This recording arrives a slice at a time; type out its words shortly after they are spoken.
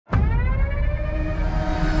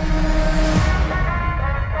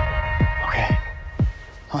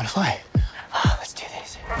fly. Let's do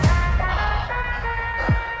this.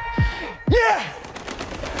 Yeah!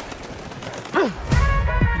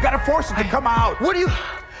 You gotta force it to come out. What do you...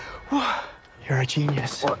 You're a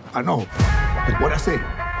genius. Well, I know. But what'd I say?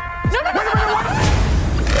 No, no, no, no, no, no.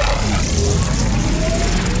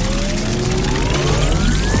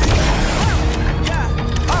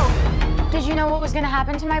 Did you know what was gonna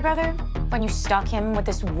happen to my brother when you stuck him with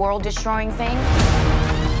this world-destroying thing?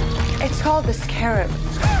 It's called the scarab.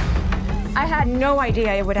 I had no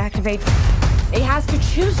idea it would activate. It has to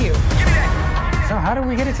choose you. So how do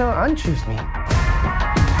we get it to unchoose me?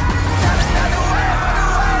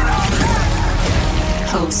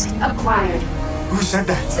 Host acquired. Who said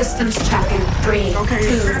that? Systems tracking 3, Okay, 2.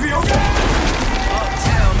 it's gonna be okay.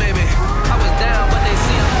 Uptown, baby. I was down, but they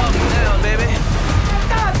see I'm up now, baby.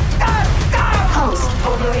 Host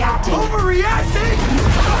overreacting. Overreacting?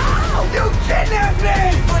 Oh, you kidnapped me!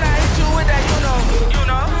 When I hit you with that, you know.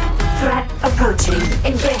 Threat approaching.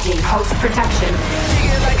 Engaging host protection. She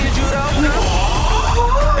get like a judo.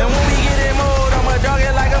 And when we get in mode, I'ma dog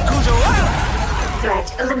it like I'm Cujo. Threat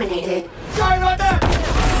eliminated. Sorry about that!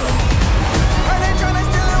 They tryna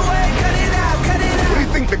steal away, cut it out, cut it out. What do you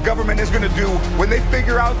think the government is gonna do when they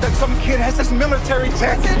figure out that some kid has this military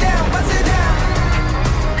tech? Bust it down, bust it down.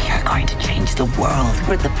 We are going to change the world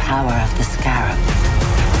with the power of the scarab.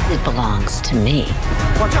 It belongs to me.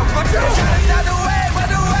 Watch out, watch out! Stop the way, but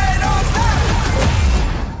the way don't stop.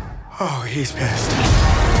 Oh, he's pissed.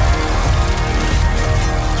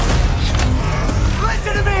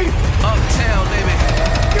 Listen to me! Uptown, baby.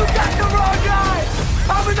 You got the wrong guy!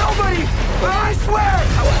 I'm a nobody! I swear!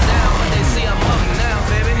 I was down, but they see I'm up now,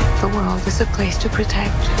 baby. The world is a place to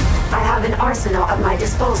protect. I have an arsenal at my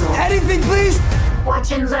disposal. Anything, please!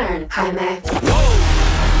 Watch and learn, Jaime.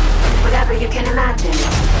 Whoa! Whatever you can imagine,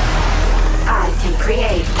 I can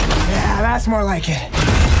create. Yeah, that's more like it.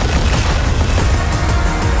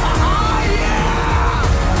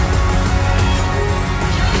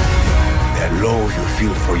 That love you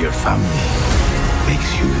feel for your family makes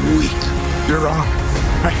you weak. You're wrong.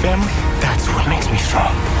 My family, that's what makes me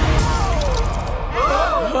strong.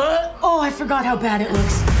 Oh, I forgot how bad it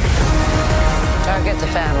looks. Target the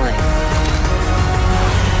family.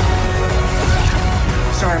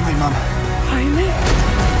 Sorry, my mom.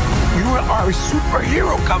 You are a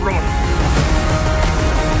superhero, cabron.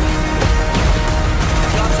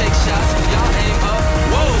 Y'all take shots, y'all aim up.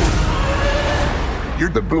 Whoa! You're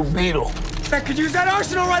the Blue Beetle. I could use that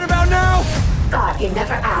arsenal right about now! Thought you'd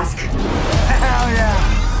never ask. Hell yeah!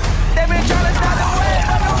 They been tryna stop the way,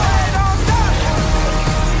 but the way don't stop.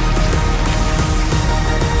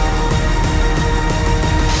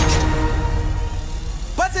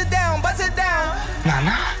 Bust it down, bust it down.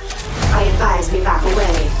 Nana? I advise we back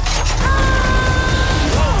away.